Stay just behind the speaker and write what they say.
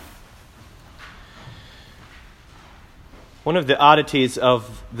One of the oddities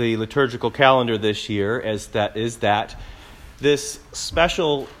of the liturgical calendar this year is that this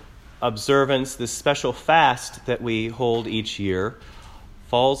special observance, this special fast that we hold each year,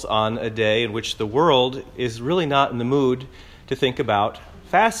 falls on a day in which the world is really not in the mood to think about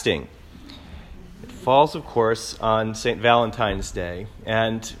fasting. It falls, of course, on St. Valentine's Day,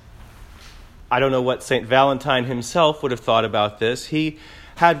 and I don't know what St. Valentine himself would have thought about this. He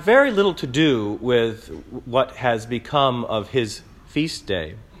had very little to do with what has become of his feast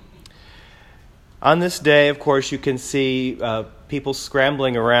day. On this day, of course, you can see people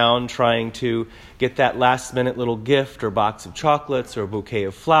scrambling around trying to get that last-minute little gift or box of chocolates or a bouquet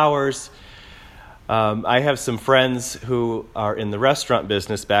of flowers. I have some friends who are in the restaurant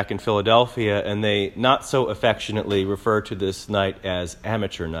business back in Philadelphia, and they not so affectionately refer to this night as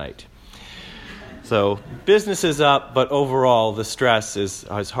amateur night. So business is up, but overall the stress is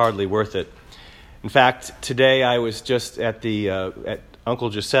hardly worth it. In fact, today I was just at Uncle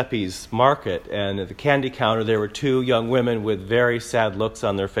Giuseppe's market, and at the candy counter there were two young women with very sad looks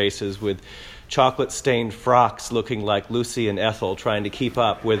on their faces with chocolate-stained frocks looking like Lucy and Ethel trying to keep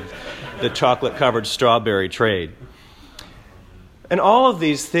up with the chocolate-covered strawberry trade. And all of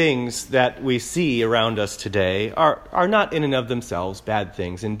these things that we see around us today are not in and of themselves bad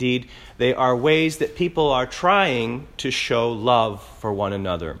things. Indeed, they are ways that people are trying to show love for one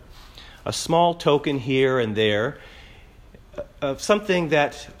another. A small token here and there of something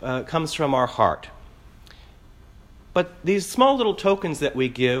that comes from our heart. But these small little tokens that we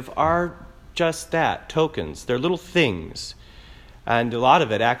give are just that, tokens. They're little things. And a lot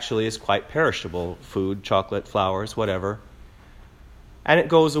of it actually is quite perishable. Food, chocolate, flowers, whatever. And it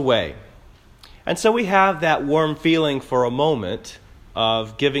goes away. And so we have that warm feeling for a moment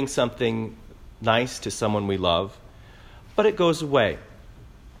of giving something nice to someone we love, but it goes away.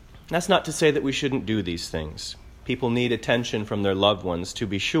 That's not to say that we shouldn't do these things. People need attention from their loved ones, to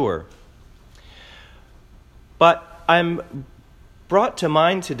be sure. But I'm brought to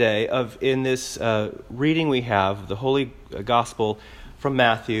mind today in this reading we have, the Holy Gospel from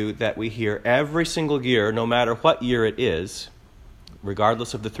Matthew that we hear every single year, no matter what year it is,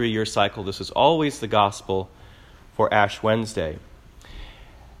 regardless of the 3-year cycle. This is always the gospel for Ash Wednesday.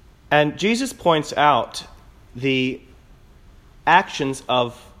 And Jesus points out the actions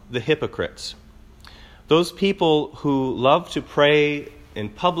of the hypocrites. Those people who love to pray in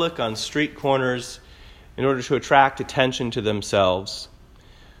public on street corners in order to attract attention to themselves.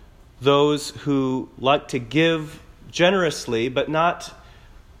 Those who like to give generously, but not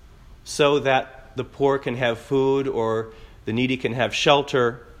so that the poor can have food or the needy can have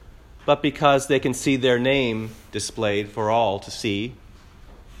shelter, but because they can see their name displayed for all to see.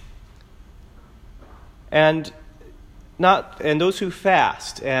 And those who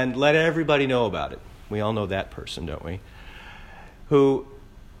fast and let everybody know about it. We all know that person, don't we? Who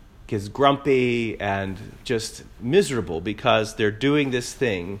is grumpy and just miserable because they're doing this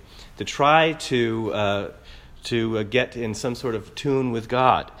thing to try to get in some sort of tune with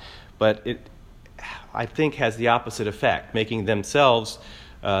God. But it, I think, has the opposite effect, making themselves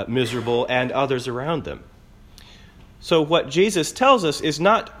miserable and others around them. So what Jesus tells us is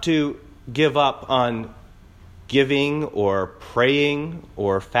not to give up on giving or praying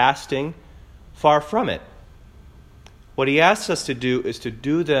or fasting. Far from it. What he asks us to do is to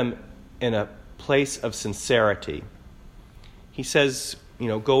do them in a place of sincerity. He says,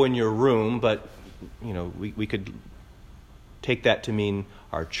 go in your room, but, we could take that to mean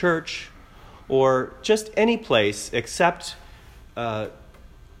our church, or just any place except a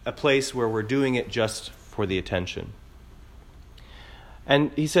place where we're doing it just for the attention.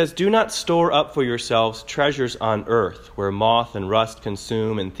 And he says, do not store up for yourselves treasures on earth, where moth and rust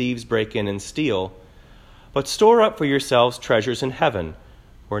consume and thieves break in and steal, but store up for yourselves treasures in heaven,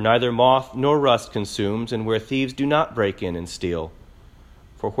 where neither moth nor rust consumes and where thieves do not break in and steal.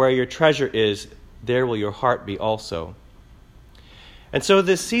 For where your treasure is, there will your heart be also. And so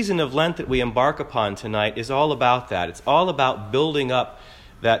this season of Lent that we embark upon tonight is all about that. It's all about building up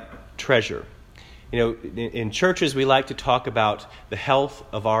that treasure. In churches we like to talk about the health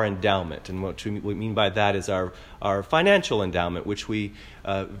of our endowment. And what we mean by that is our financial endowment, which we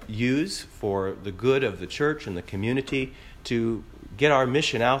use for the good of the church and the community to get our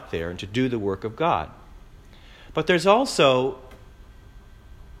mission out there and to do the work of God. But there's also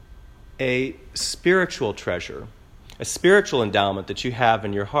a spiritual treasure, a spiritual endowment that you have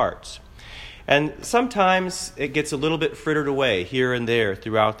in your hearts. And sometimes it gets a little bit frittered away here and there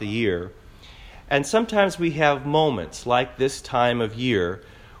throughout the year. And sometimes we have moments like this time of year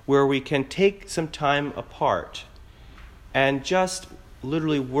where we can take some time apart and just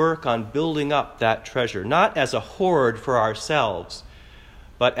literally work on building up that treasure, not as a hoard for ourselves,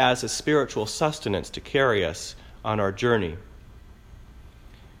 but as a spiritual sustenance to carry us on our journey.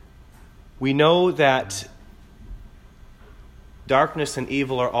 We know that darkness and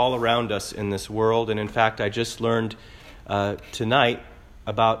evil are all around us in this world, and in fact, I just learned tonight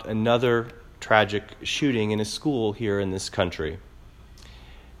about another tragic shooting in a school here in this country.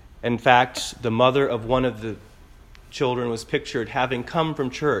 In fact, the mother of one of the children was pictured having come from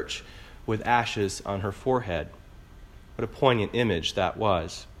church with ashes on her forehead. What a poignant image that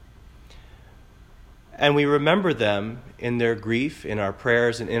was. And we remember them in their grief, in our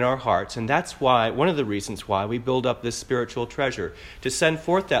prayers, and in our hearts. And that's why, one of the reasons why we build up this spiritual treasure, to send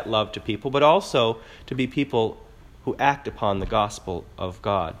forth that love to people, but also to be people who act upon the gospel of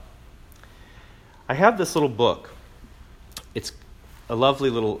God. I have this little book. It's a lovely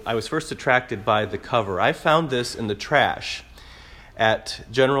little, I was first attracted by the cover. I found this in the trash at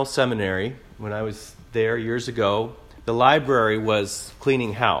General Seminary when I was there years ago. The library was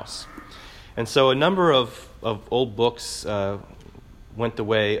cleaning house. And so a number of old books went the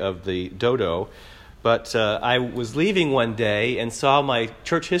way of the dodo. But I was leaving one day and saw my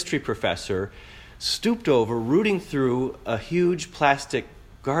church history professor stooped over, rooting through a huge plastic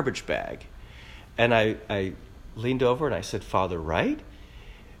garbage bag. And I leaned over and I said, "Father Wright?"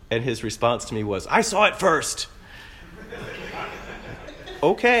 And his response to me was, "I saw it first."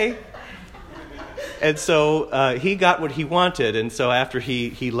 Okay. And so he got what he wanted. And so after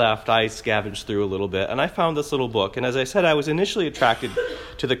he left, I scavenged through a little bit. And I found this little book. And as I said, I was initially attracted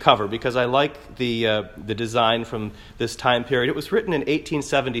to the cover because I like the design from this time period. It was written in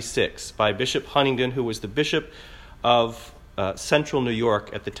 1876 by Bishop Huntingdon, who was the bishop of Central New York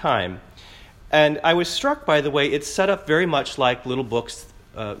at the time. And I was struck by the way it's set up very much like little books,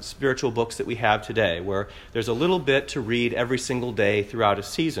 spiritual books that we have today, where there's a little bit to read every single day throughout a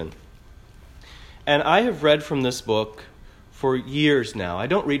season. And I have read from this book for years now. I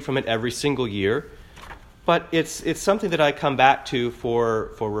don't read from it every single year, but it's something that I come back to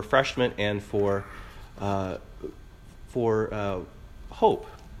for refreshment and for hope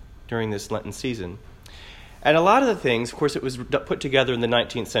during this Lenten season. And a lot of the things, of course, it was put together in the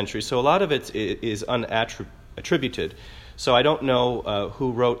 19th century, so a lot of it is unattributed. So I don't know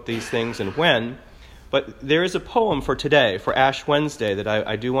who wrote these things and when, but there is a poem for today, for Ash Wednesday, that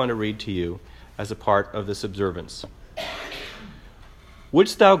I do want to read to you as a part of this observance.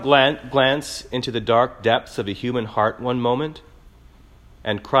 Wouldst thou glance into the dark depths of a human heart one moment?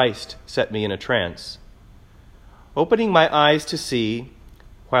 And Christ set me in a trance, opening my eyes to see,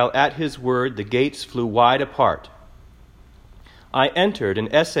 while at his word the gates flew wide apart. I entered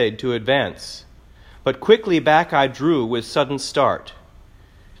and essayed to advance, but quickly back I drew with sudden start,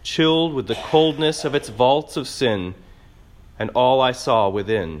 chilled with the coldness of its vaults of sin, and all I saw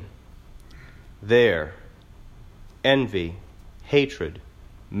within. There, envy, hatred,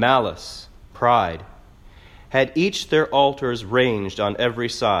 malice, pride, had each their altars ranged on every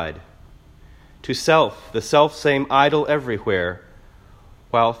side. To self, the self-same idol everywhere,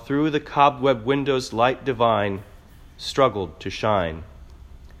 while through the cobweb windows light divine struggled to shine.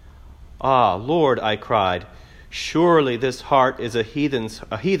 Ah, Lord, I cried, surely this heart is a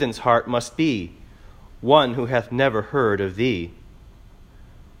heathen's heart must be, one who hath never heard of thee.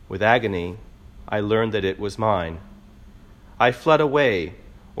 With agony, I learned that it was mine. I fled away,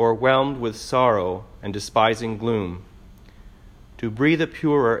 o'erwhelmed with sorrow and despising gloom, to breathe a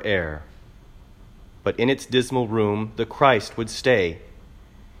purer air. But in its dismal room the Christ would stay.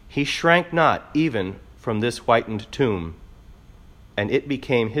 He shrank not even from this whitened tomb, and it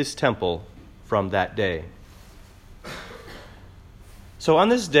became his temple from that day. So on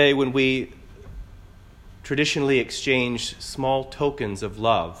this day when we traditionally exchange small tokens of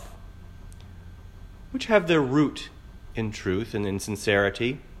love, which have their root in truth and in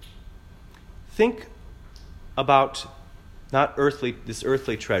sincerity, think about not this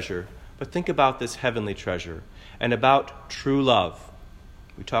earthly treasure, but think about this heavenly treasure and about true love.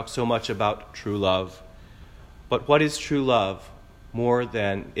 We talk so much about true love, but what is true love more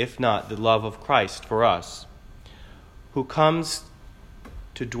than, if not, the love of Christ for us, who comes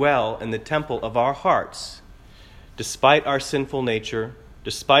to dwell in the temple of our hearts, despite our sinful nature,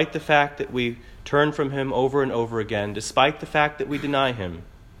 despite the fact that we turn from him over and over again, despite the fact that we deny him,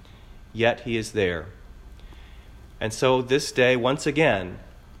 yet he is there. And so this day, once again,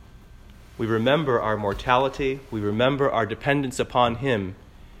 we remember our mortality, we remember our dependence upon him,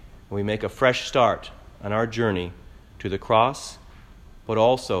 and we make a fresh start on our journey to the cross, but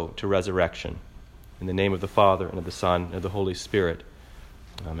also to resurrection. In the name of the Father, and of the Son, and of the Holy Spirit.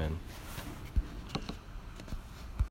 Amen.